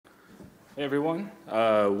Hey everyone,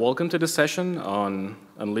 welcome to this session on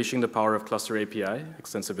unleashing the power of Cluster API,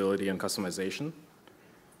 extensibility, and customization.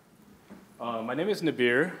 My name is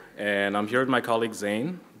Nibir, and I'm here with my colleague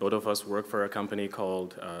Zain. Both of us work for a company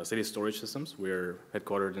called CityStorageSystems. We're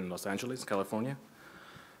headquartered in Los Angeles, California.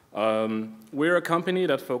 We're a company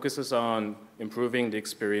that focuses on improving the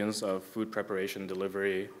experience of food preparation,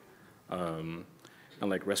 delivery, and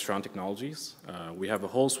like restaurant technologies. We have a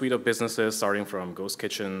whole suite of businesses starting from ghost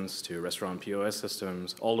kitchens to restaurant POS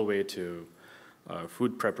systems, all the way to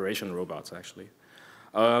food preparation robots, actually.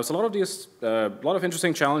 So a lot of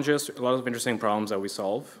interesting challenges, a lot of interesting problems that we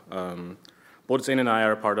solve. Both Zain and I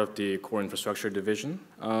are part of the core infrastructure division.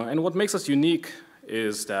 And what makes us unique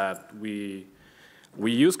is that we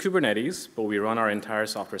use Kubernetes, but we run our entire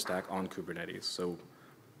software stack on Kubernetes. So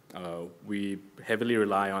we heavily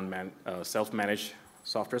rely on self-managed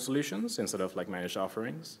software solutions instead of like managed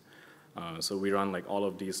offerings. So we run like all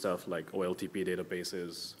of these stuff like OLTP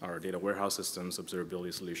databases, our data warehouse systems,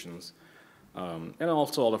 observability solutions, and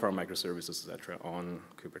also all of our microservices, et cetera, on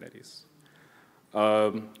Kubernetes.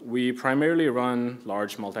 We primarily run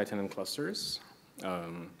large multi-tenant clusters.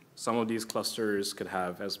 Some of these clusters could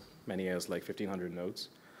have as many as like 1,500 nodes.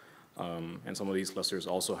 And some of these clusters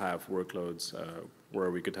also have workloads where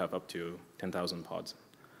we could have up to 10,000 pods.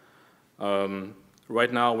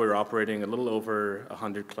 Right now, we're operating a little over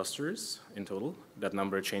 100 clusters in total. That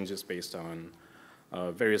number changes based on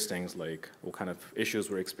various things like what kind of issues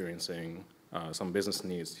we're experiencing, some business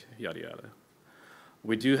needs, yada, yada.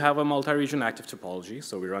 We do have a multi-region active topology,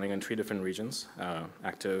 so we're running in 3 different regions,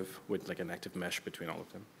 active with like an active mesh between all of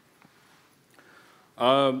them.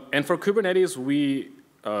 And for Kubernetes, we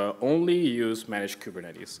only use managed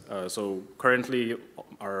Kubernetes. So currently,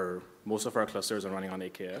 most of our clusters are running on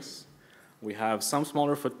AKS. We have some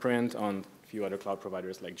smaller footprint on a few other cloud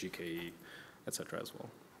providers like GKE, et cetera, as well.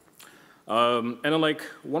 And then, like,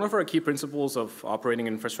 one of our key principles of operating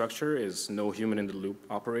infrastructure is no human-in-the-loop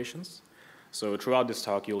operations. So throughout this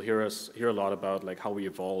talk, you'll hear a lot about like how we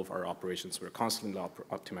evolve our operations. We're constantly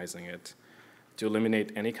optimizing it to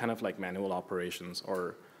eliminate any kind of like manual operations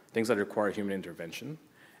or things that require human intervention.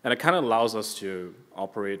 And it kind of allows us to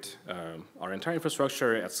operate our entire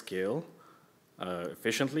infrastructure at scale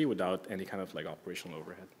efficiently without any kind of like operational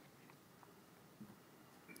overhead.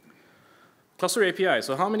 Cluster API.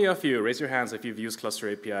 So how many of you, raise your hands if you've used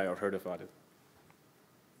Cluster API or heard about it?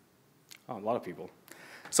 Oh, a lot of people.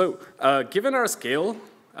 So given our scale,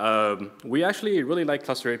 we actually really like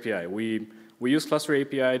Cluster API. We use Cluster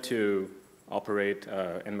API to operate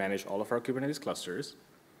and manage all of our Kubernetes clusters.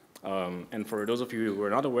 And for those of you who are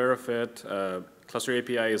not aware of it, Cluster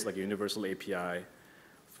API is like a universal API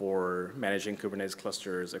for managing Kubernetes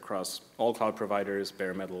clusters across all cloud providers,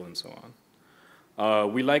 bare metal, and so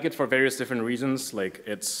on. We like it for various different reasons, like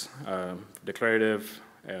it's declarative.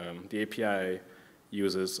 The API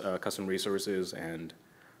uses custom resources and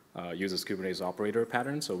uses Kubernetes operator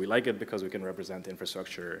patterns. So we like it because we can represent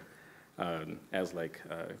infrastructure as like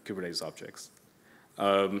Kubernetes objects.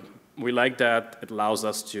 We like that it allows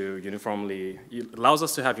us to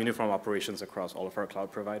have uniform operations across all of our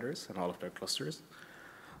cloud providers and all of their clusters.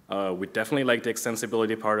 We definitely like the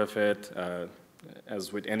extensibility part of it.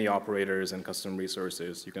 As with any operators and custom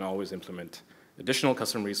resources, you can always implement additional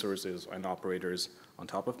custom resources and operators on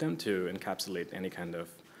top of them to encapsulate any kind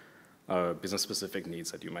of business-specific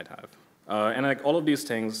needs that you might have. And like all of these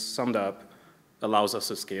things summed up allows us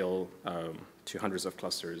to scale to hundreds of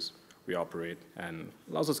clusters we operate and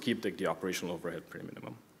allows us to keep the operational overhead pretty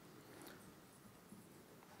minimum.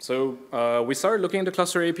 So we started looking into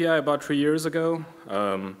Cluster API about 3 years ago.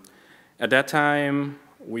 At that time,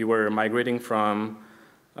 we were migrating from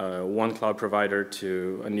one cloud provider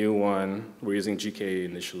to a new one. We were using GKE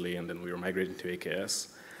initially, and then we were migrating to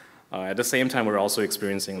AKS. At the same time, we were also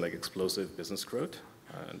experiencing like explosive business growth,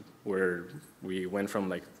 where we went from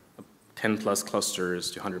like 10+ clusters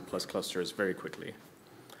to 100+ clusters very quickly.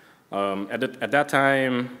 At that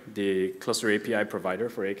time, the Cluster API provider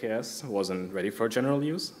for AKS wasn't ready for general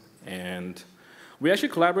use, and we actually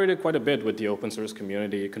collaborated quite a bit with the open source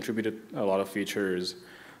community, contributed a lot of features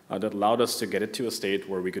that allowed us to get it to a state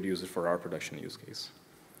where we could use it for our production use case.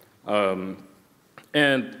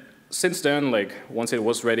 And since then, like once it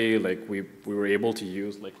was ready, like we were able to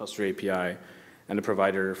use like Cluster API and the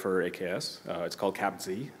provider for AKS. It's called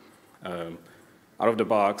CapZ. Out of the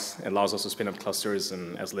box, it allows us to spin up clusters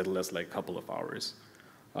in as little as like a couple of hours.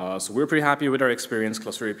 So we're pretty happy with our experience.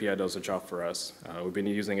 Cluster API does a job for us. We've been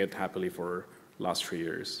using it happily for the last 3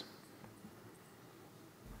 years.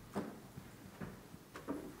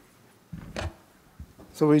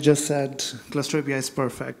 So we just said Cluster API is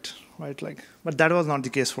perfect. right? But that was not the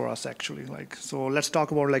case for us actually. So let's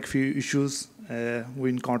talk about few issues we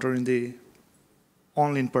encounter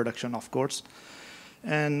only in production, of course.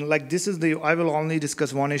 And I will only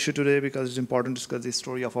discuss one issue today because it's important to discuss the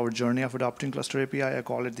story of our journey of adopting Cluster API. I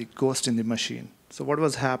call it the ghost in the machine. So what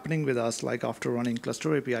was happening with us, after running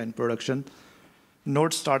Cluster API in production,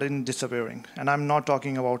 nodes started disappearing. And I'm not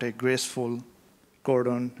talking about a graceful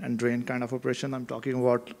cordon and drain kind of operation. I'm talking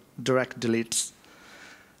about direct deletes.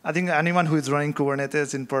 I think anyone who is running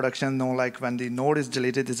Kubernetes in production know when the node is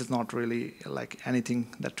deleted, this is not really anything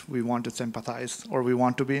that we want to sympathize or we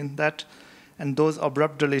want to be in that. And those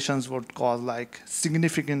abrupt deletions would cause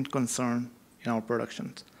significant concern in our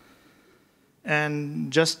productions.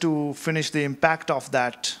 And just to finish the impact of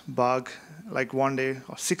that bug, one day,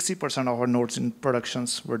 60% of our nodes in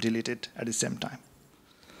productions were deleted at the same time.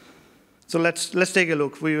 So let's take a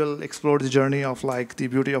look. We will explore the journey of the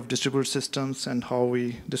beauty of distributed systems and how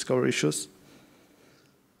we discover issues.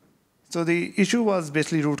 So the issue was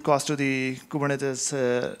basically root cause to the Kubernetes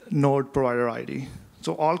node provider ID.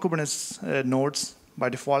 So all Kubernetes nodes, by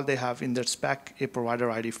default, they have in their spec a provider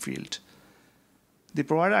ID field. The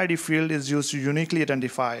provider ID field is used to uniquely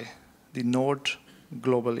identify the node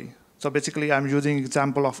globally. So basically, I'm using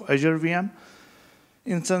example of Azure VM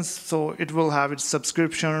instance. So it will have its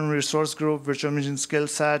subscription, resource group, virtual machine skill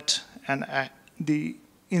set, and the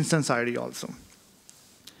instance ID also.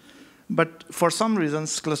 But for some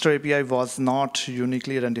reasons, Cluster API was not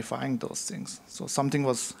uniquely identifying those things. So something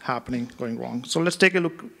was happening, going wrong. So let's take a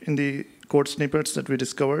look in the code snippets that we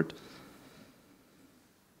discovered.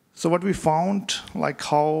 So what we found,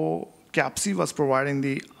 how CAPC was providing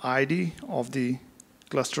the ID of the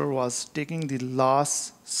cluster was taking the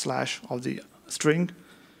last slash of the string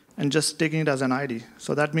and just taking it as an ID.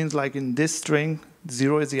 So that means in this string,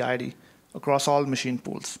 0 is the ID across all machine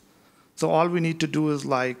pools. So all we need to do is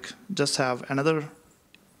just have another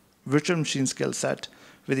virtual machine skill set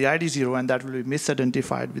with the ID 0, and that will be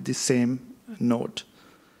misidentified with the same node.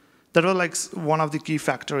 That was one of the key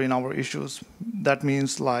factors in our issues. That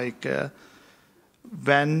means when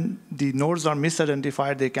the nodes are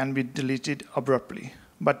misidentified, they can be deleted abruptly.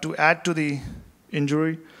 But to add to the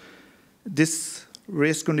injury, this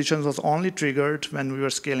race condition was only triggered when we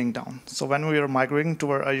were scaling down. So when we were migrating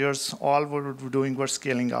to our Azures, all we were doing was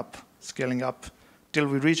scaling up till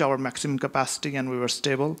we reach our maximum capacity and we were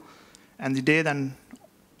stable. And the day then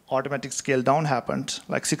automatic scale down happened,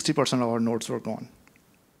 60% of our nodes were gone.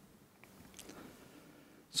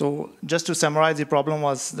 So just to summarize, the problem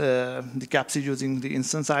was the CAPC using the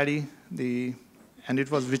instance ID,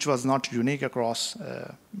 which was not unique across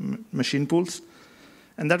machine pools.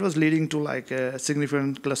 And that was leading to a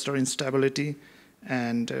significant cluster instability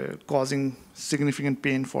and causing significant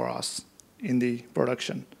pain for us in the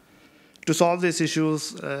production. To solve these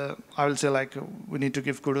issues, I will say we need to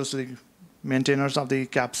give kudos to the maintainers of the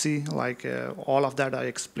CAPC. All of that I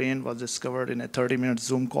explained was discovered in a 30-minute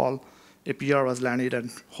Zoom call. A PR was landed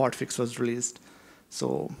and hotfix was released.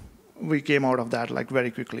 So we came out of that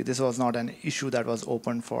very quickly. This was not an issue that was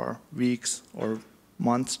open for weeks or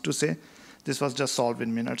months to say. This was just solved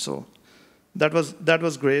in minutes. So that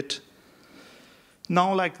was great.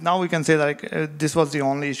 Now we can say that this was the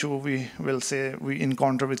only issue we will say we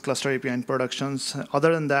encounter with Cluster API in productions.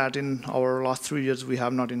 Other than that, in our last 3 years, we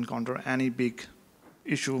have not encountered any big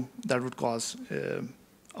issue that would cause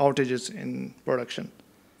outages in production.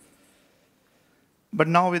 But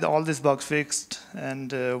now with all these bugs fixed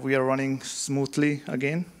and we are running smoothly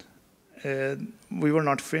again, we were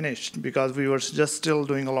not finished because we were just still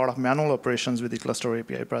doing a lot of manual operations with the Cluster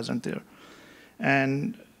API present there.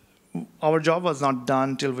 And our job was not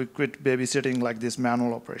done till we quit babysitting these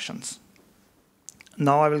manual operations.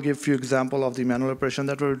 Now I will give a few examples of the manual operation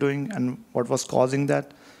that we were doing and what was causing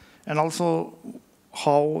that, and also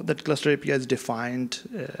how that Cluster API is defined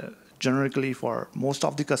generically for most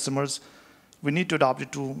of the customers. We need to adopt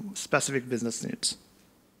it to specific business needs.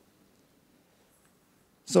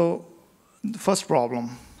 So the first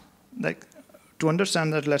problem, to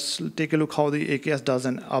understand that, let's take a look how the AKS does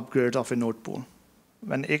an upgrade of a node pool.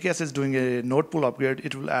 When AKS is doing a node pool upgrade,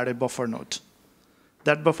 it will add a buffer node.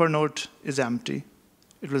 That buffer node is empty.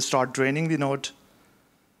 It will start draining the node.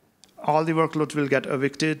 All the workloads will get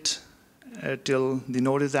evicted till the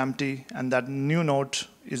node is empty, and that new node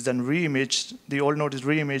is then reimaged. The old node is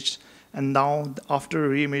reimaged, and now after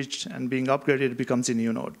reimaged and being upgraded, it becomes a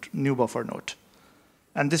new node, new buffer node.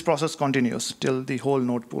 And this process continues till the whole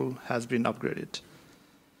node pool has been upgraded.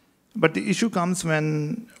 But the issue comes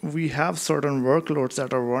when we have certain workloads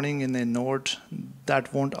that are running in a node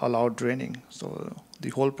that won't allow draining. So the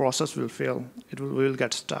whole process will fail. We will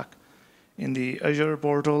get stuck in the Azure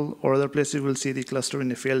portal or other places, you will see the cluster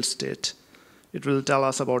in a failed state. It will tell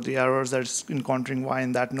us about the errors that it's encountering, why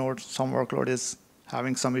in that node some workload is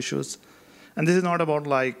having some issues. And this is not about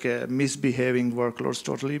like misbehaving workloads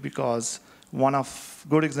totally, because one of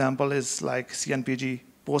good example is like CNPG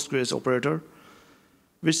Postgres operator,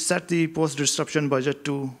 which set the post disruption budget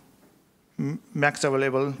to max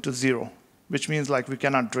available to 0, which means like we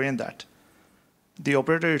cannot drain that. The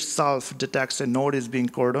operator itself detects a node is being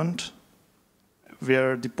cordoned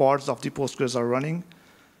where the pods of the Postgres are running.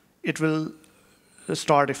 It will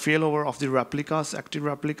start a failover of the replicas, active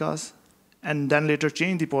replicas, and then later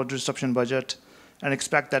change the post disruption budget and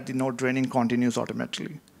expect that the node draining continues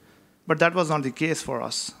automatically. But that was not the case for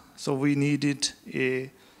us. So we needed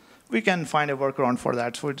we can find a workaround for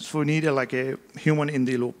that. So we need like a human in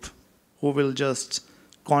the loop who will just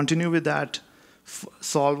continue with that,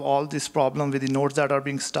 solve all this problem with the nodes that are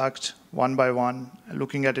being stuck one by one,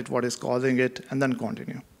 looking at it, what is causing it, and then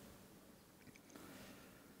continue.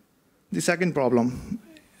 The second problem,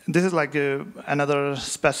 this is like another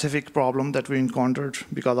specific problem that we encountered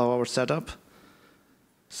because of our setup.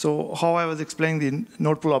 So how I was explaining the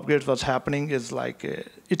node pool upgrades, what's happening is like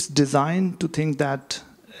it's designed to think that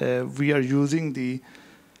we are using the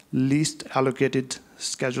least allocated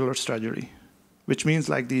scheduler strategy, which means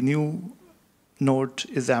like the new node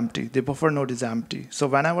is empty, the buffer node is empty. So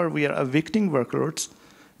whenever we are evicting workloads,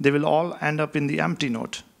 they will all end up in the empty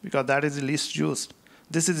node because that is the least used.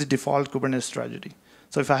 This is the default Kubernetes strategy.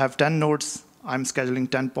 So if I have 10 nodes, I'm scheduling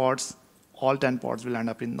 10 pods, all 10 pods will end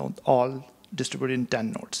up in node, all distributed in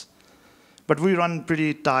 10 nodes. But we run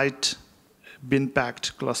pretty tight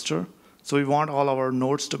bin-packed cluster, so we want all our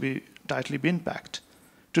nodes to be tightly bin-packed.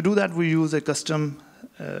 To do that, we use a custom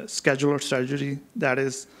scheduler strategy that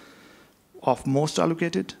is of most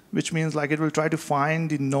allocated, which means like it will try to find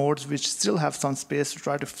the nodes which still have some space to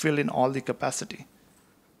try to fill in all the capacity.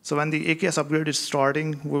 So when the AKS upgrade is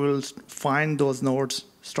starting, we will find those nodes,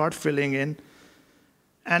 start filling in,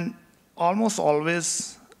 and almost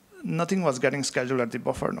always nothing was getting scheduled at the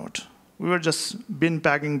buffer node. We were just bin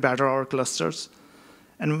packing better our clusters,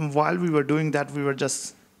 and while we were doing that, we were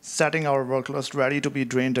just setting our workloads ready to be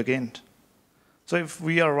drained again. So if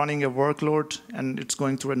we are running a workload and it's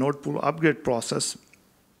going through a node pool upgrade process,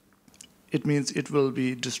 it means it will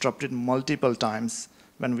be disrupted multiple times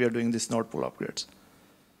when we are doing these node pool upgrades.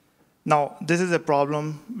 Now, this is a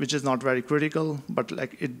problem which is not very critical, but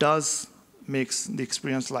like it does makes the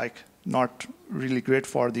experience like not really great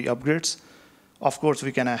for the upgrades. Of course,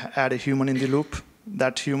 we can add a human in the loop.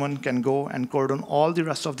 That human can go and cordon all the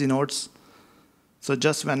rest of the nodes. So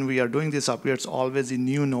just when we are doing these upgrades, always the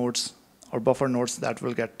new nodes or buffer nodes that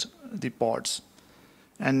will get the pods.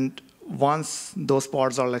 And once those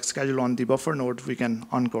pods are like scheduled on the buffer node, we can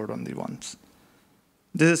uncordon the ones.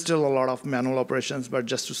 This is still a lot of manual operations, but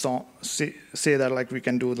just to say that like we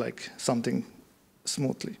can do like something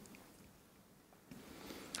smoothly.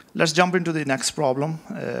 Let's jump into the next problem.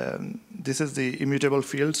 This is the immutable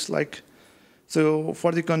fields. So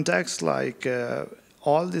for the context,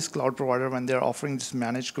 all these cloud providers, when they're offering this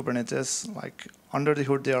managed Kubernetes, like under the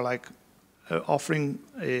hood, they are like offering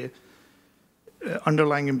a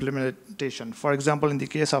underlying implementation. For example, in the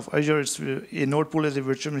case of Azure, a node pool is a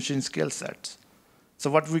virtual machine scale set. So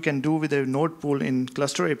what we can do with a node pool in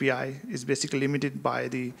Cluster API is basically limited by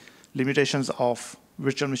the limitations of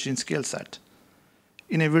virtual machine scale set.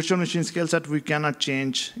 In a virtual machine scale set, we cannot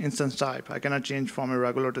change instance type. I cannot change from a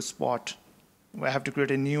regular to spot. I have to create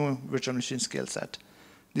a new virtual machine scale set.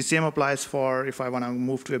 The same applies for if I want to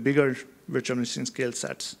move to a bigger virtual machine scale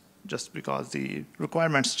sets, just because the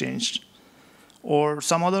requirements changed. Or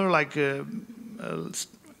some other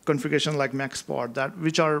configuration like MaxPod,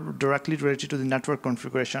 which are directly related to the network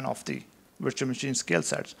configuration of the virtual machine scale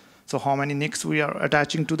sets. So how many NICs we are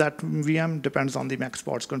attaching to that VM depends on the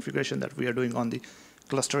MaxPod's configuration that we are doing on the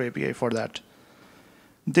Cluster API for that.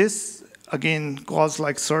 This, again, caused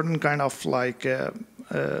like certain kind of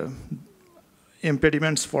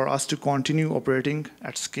impediments for us to continue operating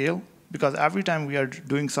at scale, because every time we are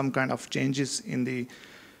doing some kind of changes in the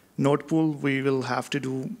node pool, we will have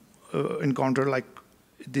to encounter like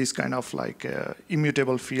these kind of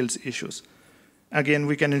immutable fields issues. Again,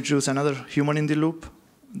 we can introduce another human in the loop.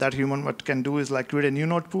 That human what can do is like create a new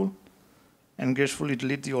node pool and gracefully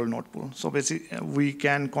delete the old node pool. So basically, we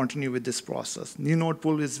can continue with this process. New node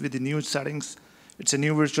pool is with the new settings. It's a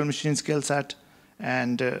new virtual machine scale set,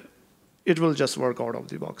 and it will just work out of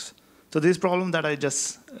the box. So these problems that I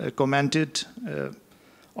just commented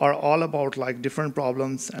are all about like different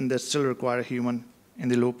problems, and they still require a human in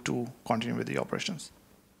the loop to continue with the operations.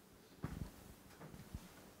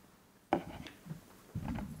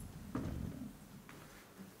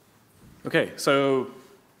 Okay, so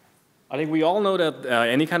I think we all know that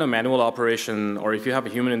any kind of manual operation, or if you have a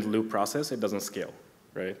human in the loop process, it doesn't scale,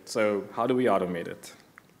 right? So how do we automate it?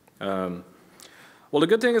 Well, the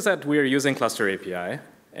good thing is that we are using Cluster API,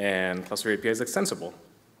 and Cluster API is extensible.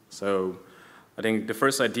 So I think the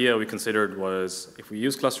first idea we considered was if we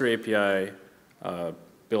use Cluster API,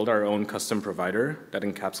 build our own custom provider that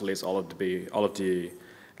encapsulates all of the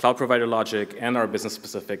cloud provider logic and our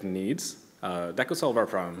business-specific needs, that could solve our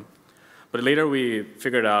problem. But later we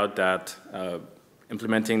figured out that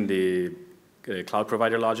implementing the cloud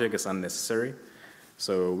provider logic is unnecessary.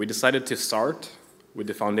 So we decided to start with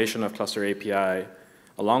the foundation of Cluster API,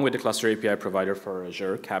 along with the Cluster API provider for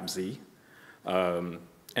Azure, CapZ, and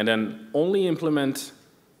then only implement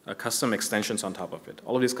custom extensions on top of it.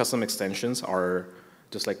 All of these custom extensions are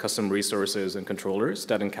just like custom resources and controllers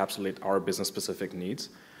that encapsulate our business-specific needs.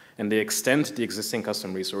 And they extend the existing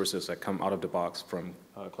custom resources that come out of the box from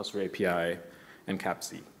Cluster API and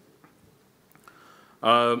CapZ.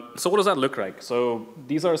 So what does that look like? So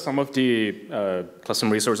these are some of the custom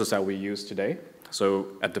resources that we use today. So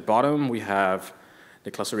at the bottom, we have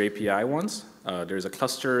the Cluster API ones. There's a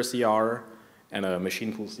cluster CR and a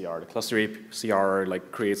machine pool CR. The cluster CR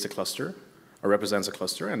like creates a cluster or represents a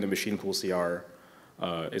cluster, and the machine pool CR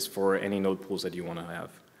is for any node pools that you want to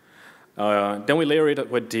have. Then we layer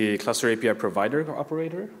it with the Cluster API provider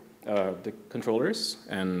operator, the controllers,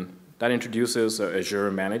 and that introduces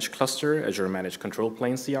Azure Managed Cluster, Azure Managed Control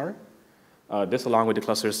Plane CR. This, along with the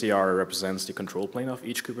Cluster CR, represents the control plane of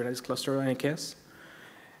each Kubernetes cluster in AKS.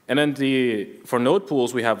 And then for node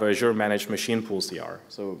pools, we have Azure Managed Machine Pool CR.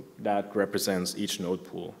 So that represents each node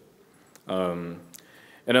pool. And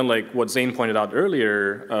then like what Zain pointed out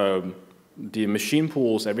earlier, the machine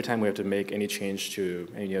pools, every time we have to make any change to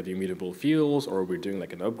any of the immutable fields, or we're doing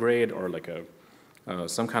like an upgrade or like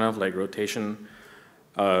some kind of like rotation,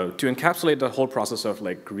 to encapsulate the whole process of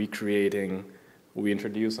like recreating, we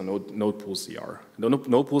introduce a node pool CR. The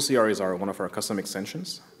node pool CR is one of our custom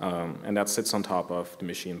extensions, and that sits on top of the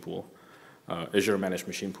machine pool, Azure Managed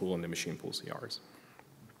Machine Pool and the machine pool CRs.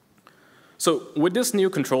 So with this new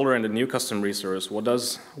controller and the new custom resource, what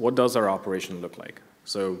does our operation look like?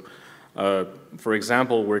 So for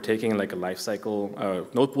example, we're taking like a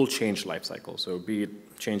lifecycle, node pool change lifecycle. So be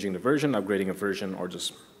it changing the version, upgrading a version, or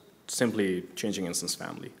just simply changing instance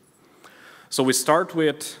family. So we start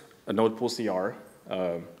with a node pool CR,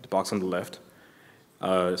 the box on the left.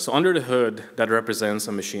 So under the hood, that represents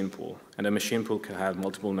a machine pool, and a machine pool can have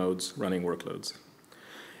multiple nodes running workloads.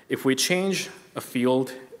 If we change a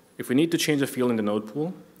field, if we need to change a field in the node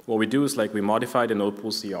pool, what we do is like we modify the node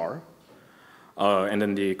pool CR, and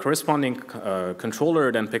then the corresponding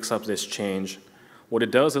controller then picks up this change. What it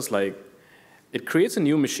does is like, it creates a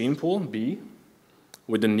new machine pool, B,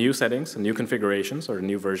 with the new settings, and new configurations, or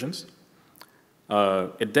new versions.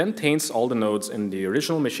 It then taints all the nodes in the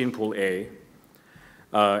original machine pool A,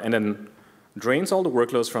 and then drains all the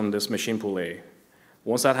workloads from this machine pool A.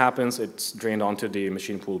 Once that happens, it's drained onto the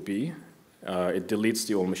machine pool B. It deletes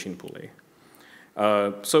the old machine pool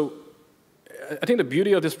A. So I think the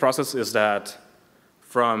beauty of this process is that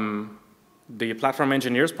from the platform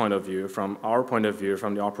engineer's point of view, from our point of view,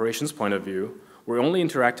 from the operations point of view, we're only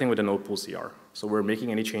interacting with the node pool CR. So we're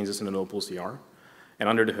making any changes in the node pool CR. And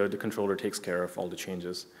under the hood, the controller takes care of all the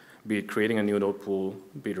changes, be it creating a new node pool,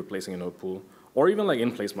 be it replacing a node pool, or even like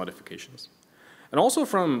in-place modifications. And also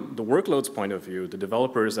from the workload's point of view, the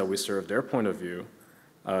developers that we serve, their point of view,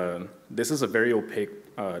 this is a very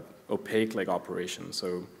opaque like operation.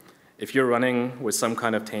 So if you're running with some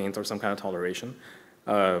kind of taint or some kind of toleration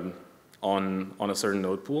on a certain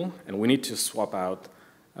node pool, and we need to swap out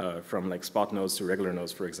from like spot nodes to regular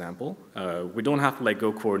nodes, for example, we don't have to like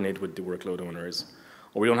go coordinate with the workload owners,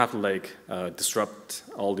 or we don't have to like disrupt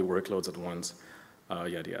all the workloads at once,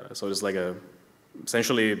 yada yada. So it's like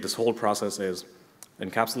essentially this whole process is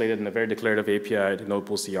encapsulated in a very declarative API, the node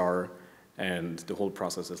pool CR, and the whole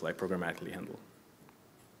process is like programmatically handled.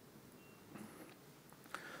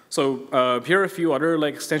 So here are a few other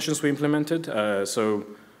like extensions we implemented. So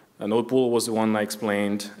a node pool was the one I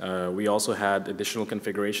explained. We also had additional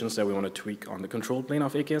configurations that we want to tweak on the control plane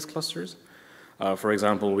of AKS clusters. For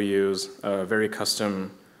example, we use a very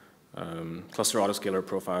custom cluster autoscaler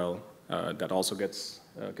profile that also gets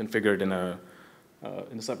configured in a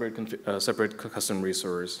separate custom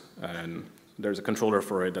resource, and there's a controller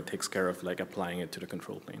for it that takes care of like applying it to the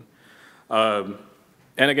control plane.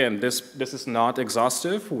 And again, this is not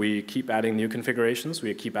exhaustive. We keep adding new configurations.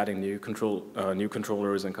 We keep adding new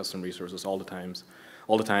controllers and custom resources all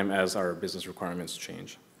the time as our business requirements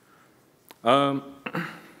change.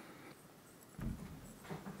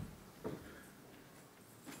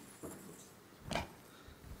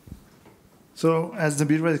 So as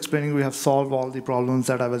Nibir was explaining, we have solved all the problems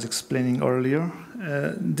that I was explaining earlier.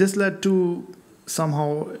 This led to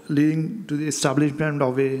somehow leading to the establishment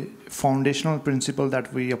of a foundational principle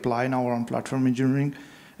that we apply now on platform engineering,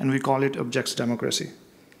 and we call it objects democracy.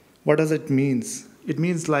 What does it mean? It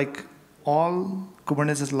means like all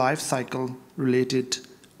Kubernetes lifecycle related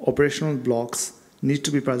operational blocks need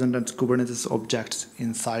to be present as Kubernetes objects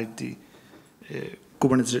inside the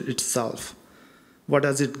Kubernetes itself. What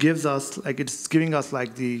does it give us? Like it's giving us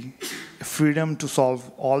like the freedom to solve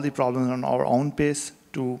all the problems on our own pace,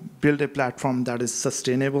 to build a platform that is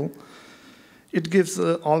sustainable. It gives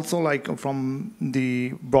also like from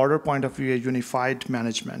the broader point of view a unified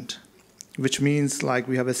management, which means like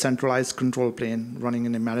we have a centralized control plane running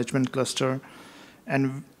in a management cluster,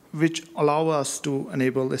 and which allow us to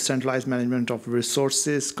enable a centralized management of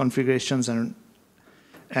resources, configurations,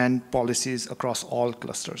 and policies across all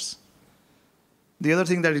clusters. The other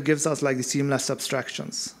thing that it gives us like the seamless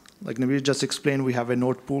abstractions. Like Nibir just explained, we have a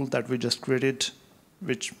node pool that we just created,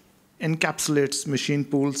 which encapsulates machine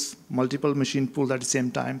pools, multiple machine pools at the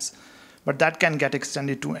same times, but that can get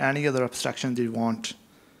extended to any other abstraction they want,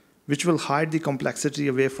 which will hide the complexity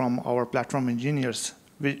away from our platform engineers,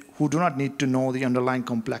 who do not need to know the underlying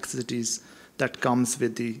complexities that comes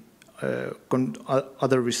with the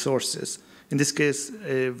other resources. In this case,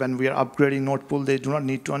 when we are upgrading node pool, they do not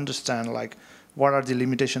need to understand like what are the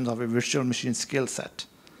limitations of a virtual machine skill set.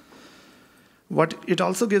 What it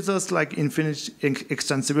also gives us like infinite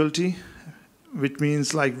extensibility, which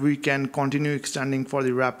means like we can continue extending for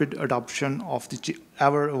the rapid adoption of the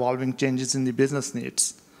ever-evolving changes in the business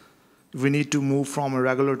needs. If we need to move from a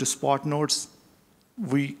regular to spot nodes,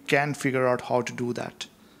 we can figure out how to do that.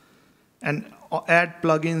 And add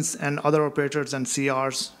plugins and other operators and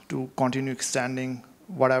CRs to continue extending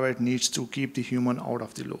whatever it needs to keep the human out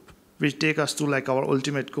of the loop, which take us to like our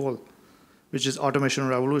ultimate goal, which is automation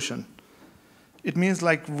revolution. It means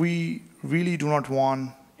like we really do not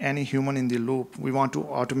want any human in the loop. We want to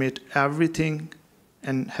automate everything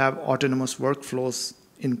and have autonomous workflows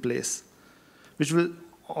in place, which will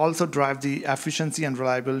also drive the efficiency and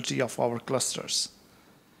reliability of our clusters.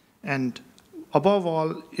 And above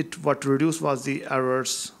all, what reduced was the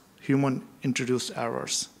errors, human-introduced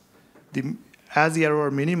errors. As the error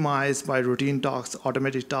minimized by routine tasks,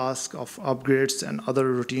 automatic tasks of upgrades, and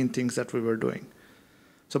other routine things that we were doing.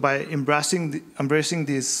 So by embracing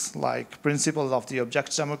these like principles of the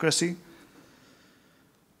objects democracy,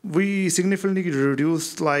 we significantly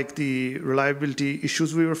reduced like the reliability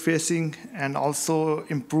issues we were facing, and also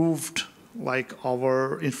improved like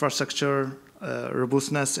our infrastructure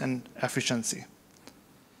robustness and efficiency.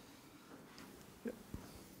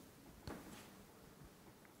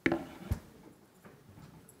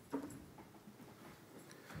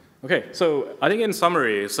 Okay, so I think in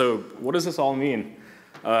summary, so what does this all mean?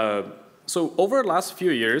 So over the last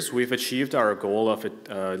few years, we've achieved our goal of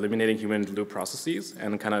eliminating human-in-the-loop processes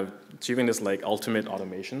and kind of achieving this like ultimate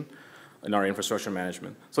automation in our infrastructure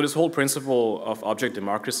management. So this whole principle of object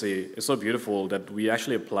democracy is so beautiful that we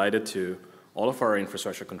actually applied it to all of our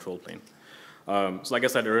infrastructure control plane. So like I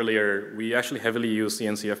said earlier, we actually heavily use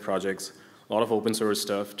CNCF projects, a lot of open source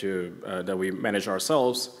stuff that we manage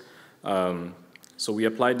ourselves. So we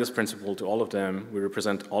applied this principle to all of them. We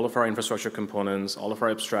represent all of our infrastructure components, all of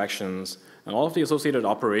our abstractions, and all of the associated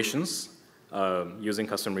operations using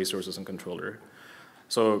custom resources and controller.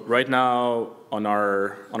 So right now on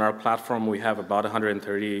our platform, we have about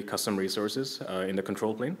 130 custom resources in the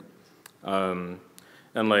control plane.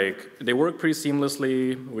 And like they work pretty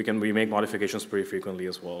seamlessly. We make modifications pretty frequently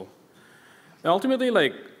as well. And ultimately,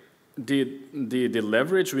 like the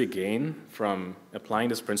leverage we gain from applying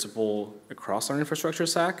this principle across our infrastructure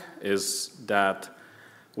stack is that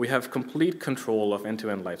we have complete control of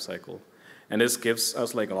end-to-end lifecycle. And this gives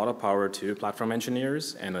us like a lot of power to platform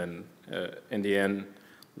engineers, and then in the end,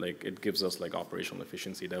 like it gives us like operational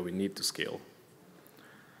efficiency that we need to scale.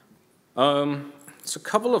 So a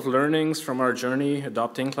couple of learnings from our journey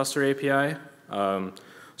adopting Cluster API.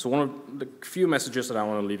 So one of the few messages that I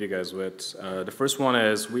want to leave you guys with, the first one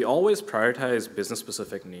is we always prioritize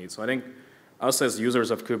business-specific needs. So I think us as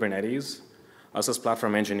users of Kubernetes, us as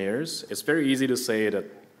platform engineers, it's very easy to say that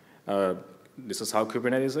this is how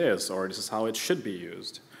Kubernetes is, or this is how it should be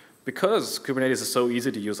used, because Kubernetes is so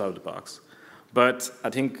easy to use out of the box. But I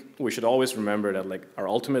think we should always remember that like our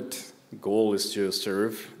ultimate goal is to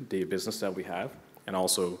serve the business that we have, and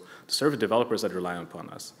also to serve the developers that rely upon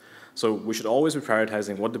us. So we should always be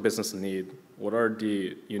prioritizing what the business needs, what are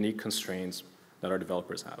the unique constraints that our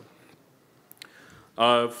developers have.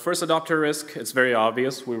 First adopter risk, it's very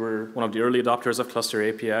obvious. We were one of the early adopters of Cluster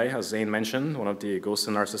API, as Zain mentioned, one of the ghosts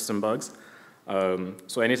in our system bugs.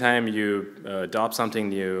 So anytime you adopt something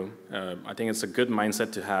new, I think it's a good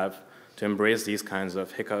mindset to have to embrace these kinds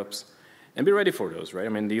of hiccups and be ready for those, right? I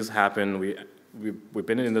mean, these happen. We've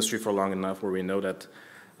been in the industry for long enough where we know that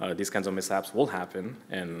these kinds of mishaps will happen,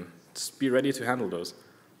 and just be ready to handle those.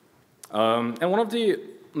 And one of the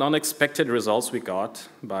unexpected results we got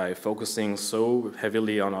by focusing so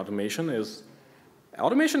heavily on automation is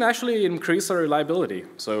automation actually increased our reliability.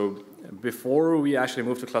 So before we actually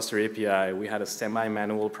moved to Cluster API, we had a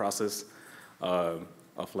semi-manual process of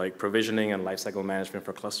like provisioning and lifecycle management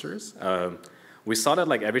for clusters. We saw that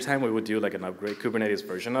like every time we would do like an upgrade, Kubernetes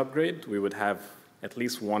version upgrade, we would have at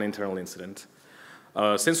least one internal incident.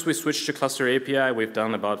 Since we switched to Cluster API, we've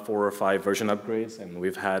done about 4 or 5 version upgrades, and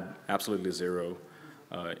we've had absolutely 0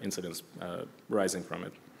 incidents rising from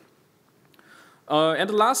it. And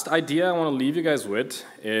the last idea I want to leave you guys with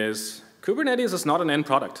is Kubernetes is not an end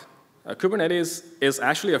product. Kubernetes is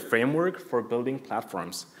actually a framework for building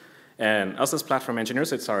platforms. And us as platform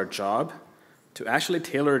engineers, it's our job to actually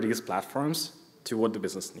tailor these platforms to what the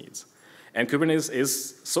business needs. And Kubernetes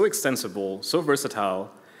is so extensible, so versatile,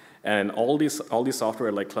 and all these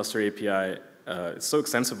software like Cluster API is so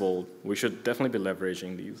extensible, we should definitely be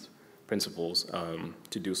leveraging these principles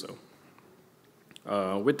to do so.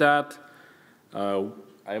 With that,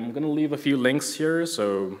 I'm going to leave a few links here.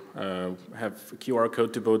 So I have a QR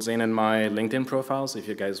code to both Zain and my LinkedIn profiles. If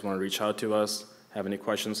you guys want to reach out to us, have any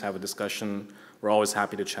questions, have a discussion, we're always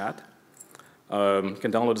happy to chat. You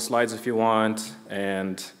can download the slides if you want.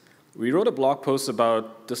 And we wrote a blog post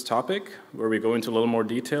about this topic where we go into a little more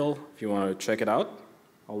detail. If you want to check it out,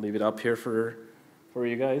 I'll leave it up here for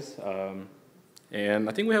you guys. And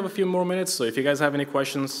I think we have a few more minutes. So if you guys have any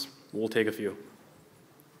questions, we'll take a few.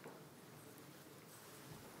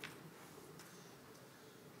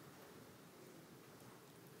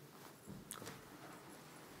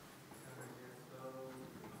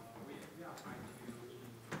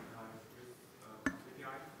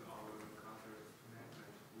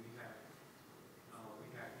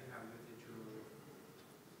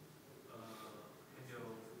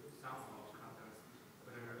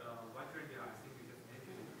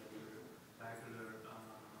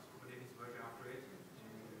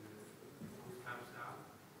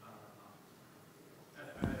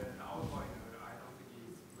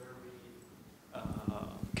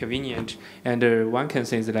 Convenient, and one can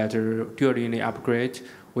say that during the upgrade,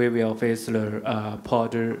 we will face the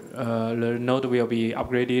pod, the node will be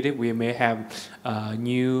upgraded. We may have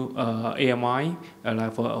new AMI,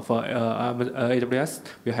 like for AWS,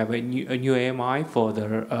 we have a new AMI for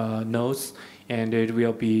the nodes, and it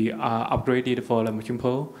will be upgraded for the machine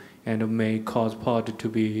pool, and may cause pod to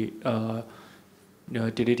be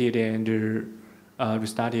deleted and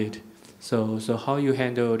restarted. So how you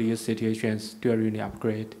handle these situations during the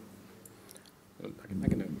upgrade? I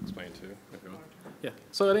can explain too. Yeah.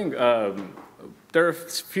 So I think there are a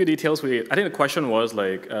few details. I think the question was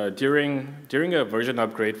like during a version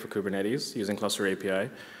upgrade for Kubernetes using Cluster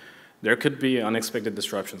API, there could be unexpected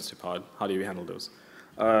disruptions to pod. How do you handle those?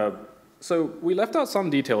 So we left out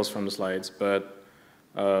some details from the slides, but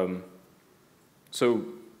so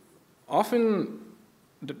often.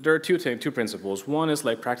 There are two principles. One is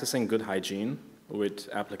like practicing good hygiene with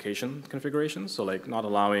application configurations, so like not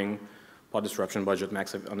allowing pod disruption budget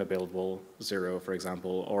max unavailable 0, for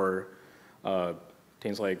example, or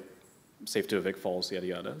things like safe to evict false, yada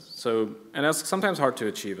yada. So, and that's sometimes hard to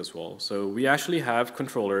achieve as well. So we actually have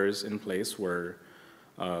controllers in place where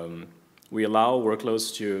we allow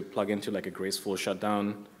workloads to plug into like a graceful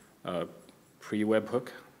shutdown pre-webhook,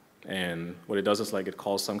 and what it does is like it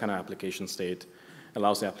calls some kind of application state,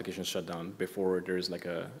 allows the application to shut down before there's like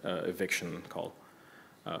a eviction call.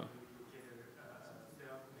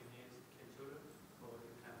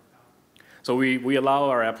 So we allow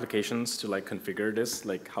our applications to like configure this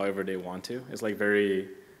like however they want to. It's like very,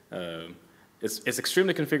 it's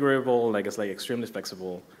extremely configurable, like it's like extremely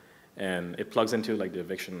flexible, and it plugs into like the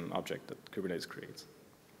eviction object that Kubernetes creates.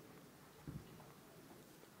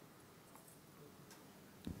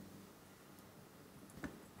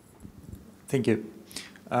 Thank you.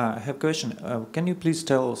 I have a question. Can you please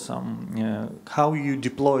tell how you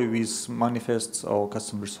deploy these manifests or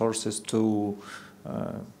custom resources to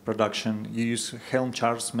production? You use Helm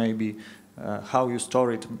charts, maybe. How you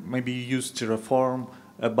store it? Maybe you use Terraform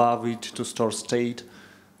above it to store state,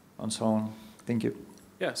 and so on. Thank you.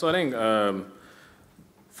 Yeah. So I think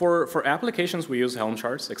for applications we use Helm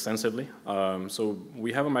charts extensively. So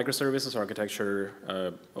we have a microservices architecture,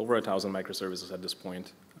 over 1,000 microservices at this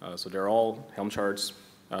point. So they're all Helm charts.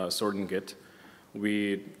 Stored in Git.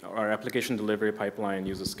 Our application delivery pipeline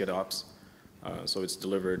uses GitOps. So it's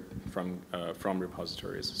delivered from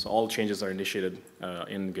repositories. So all changes are initiated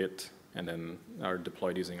in Git and then are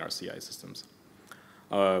deployed using our CI systems.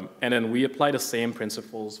 And then we apply the same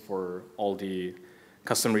principles for all the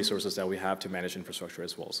custom resources that we have to manage infrastructure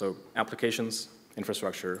as well. So applications,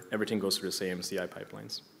 infrastructure, everything goes through the same CI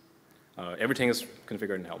pipelines. Everything is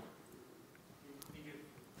configured in Helm.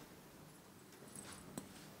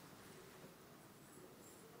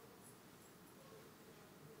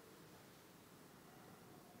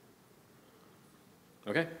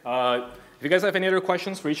 Okay. If you guys have any other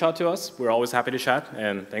questions, reach out to us. We're always happy to chat,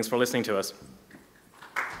 and thanks for listening to us.